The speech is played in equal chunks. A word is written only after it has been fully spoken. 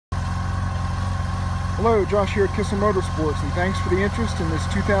Hello, Josh here at Kissel Motorsports, and thanks for the interest in this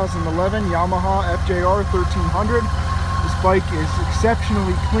 2011 Yamaha FJR 1300. This bike is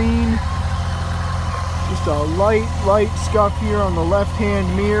exceptionally clean. Just a light scuff here on the left-hand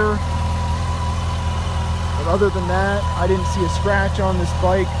mirror. But other than that, I didn't see a scratch on this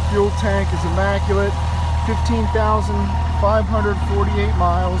bike. Fuel tank is immaculate. 15,548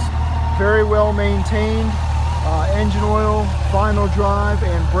 miles. Very well maintained. Engine oil, final drive,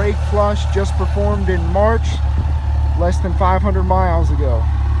 and brake flush just performed in March, less than 500 miles ago.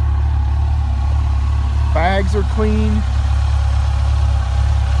 Bags are clean.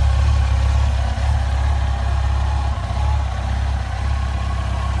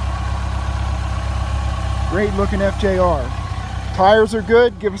 Great looking FJR. Tires are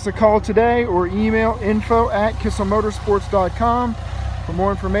good. Give us a call today or email info@kisselmotorsports.com for more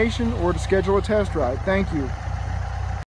information or to schedule a test drive. Thank you.